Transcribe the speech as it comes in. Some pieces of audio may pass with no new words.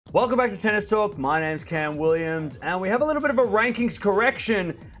Welcome back to Tennis Talk. My name's Cam Williams, and we have a little bit of a rankings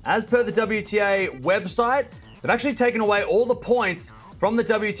correction. As per the WTA website, they've actually taken away all the points from the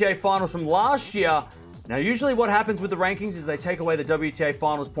WTA Finals from last year. Now, usually what happens with the rankings is they take away the WTA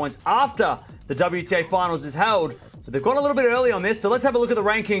Finals points after the WTA Finals is held. So they've gone a little bit early on this. So let's have a look at the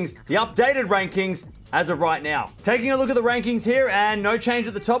rankings, the updated rankings as of right now. Taking a look at the rankings here, and no change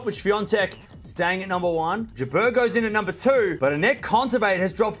at the top, which Fiontek staying at number 1. Jabeur goes in at number 2, but Annette Kontaveit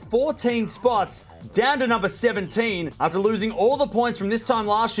has dropped 14 spots down to number 17 after losing all the points from this time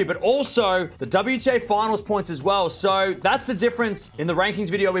last year, but also the WTA Finals points as well. So that's the difference in the rankings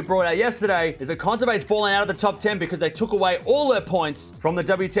video we brought out yesterday, is that Kontaveit's falling out of the top 10 because they took away all their points from the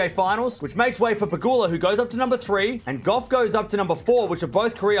WTA Finals, which makes way for Pegula, who goes up to number 3, and Goff goes up to number 4, which are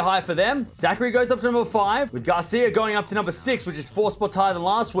both career high for them. Zachary goes up to number 5, with Garcia going up to number 6, which is 4 spots higher than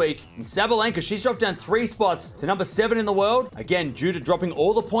last week. And Sabalenka, she's dropped down 3 spots to number 7 in the world, again, due to dropping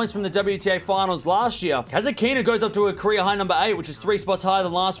all the points from the WTA Finals last year. Kasatkina goes up to a career high number 8, which is 3 spots higher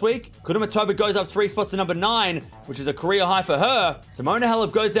than last week. Kudermetova goes up 3 spots to number 9, which is a career high for her. Simona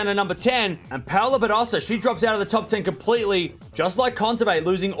Halep goes down to number 10, and Paula Badosa, she drops out of the top 10 completely, just like Kontaveit,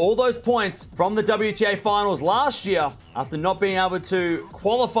 losing all those points from the WTA Finals last year after not being able to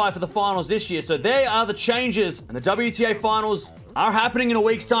qualify for the finals this year. So there are the changes, and the WTA Finals are happening in a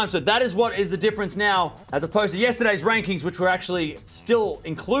week's time. So that is what is the difference now, as opposed to yesterday's rankings, which were actually still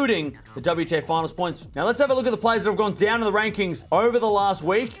including the WTA Finals points. Now let's have a look at the players that have gone down in the rankings over the last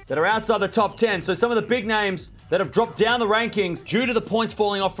week that are outside the top 10. So some of the big names that have dropped down the rankings due to the points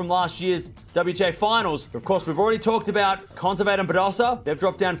falling off from last year's WTA Finals. Of course, we've already talked about Kontaveit and Badosa. They've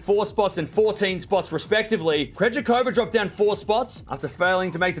dropped down 4 spots and 14 spots respectively. Krejcikova dropped down 4 spots after failing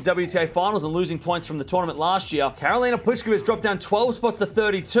to make the WTA Finals and losing points from the tournament last year. Karolina Pliskova has dropped down 12 spots to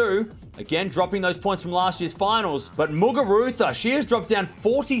 32. Again, dropping those points from last year's finals. But Mugurza, she has dropped down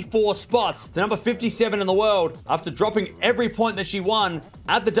 44 spots to number 57 in the world after dropping every point that she won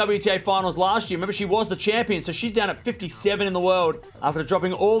at the WTA Finals last year. Remember, she was the champion, so she's down at 57 in the world after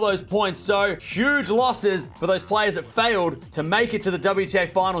dropping all those points. So huge losses for those players that failed to make it to the WTA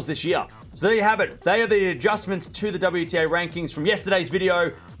Finals this year. So there you have it. They are the adjustments to the WTA rankings from yesterday's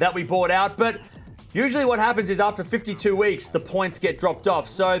video that we brought out. But usually what happens is after 52 weeks, the points get dropped off.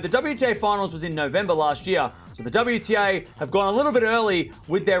 So the WTA Finals was in November last year. So the WTA have gone a little bit early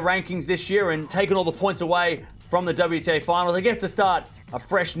with their rankings this year and taken all the points away from the WTA Finals, I guess, to start a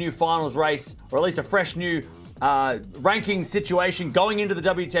fresh new finals race, or at least a fresh new ranking situation going into the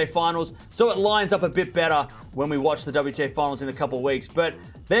WTA Finals, so it lines up a bit better when we watch the WTA Finals in a couple of weeks. But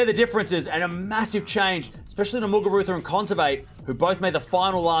they're the differences, and a massive change, especially to Mugurza and Kontaveit, who both made the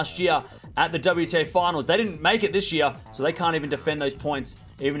final last year at the WTA Finals. They didn't make it this year, so they can't even defend those points,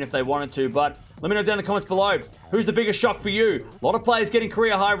 even if they wanted to. But let me know down in the comments below, who's the biggest shock for you? A lot of players getting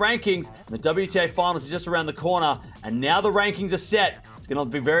career high rankings, and the WTA Finals is just around the corner, and now the rankings are set. It's going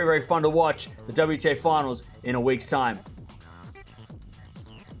to be very, very fun to watch the WTA Finals in a week's time.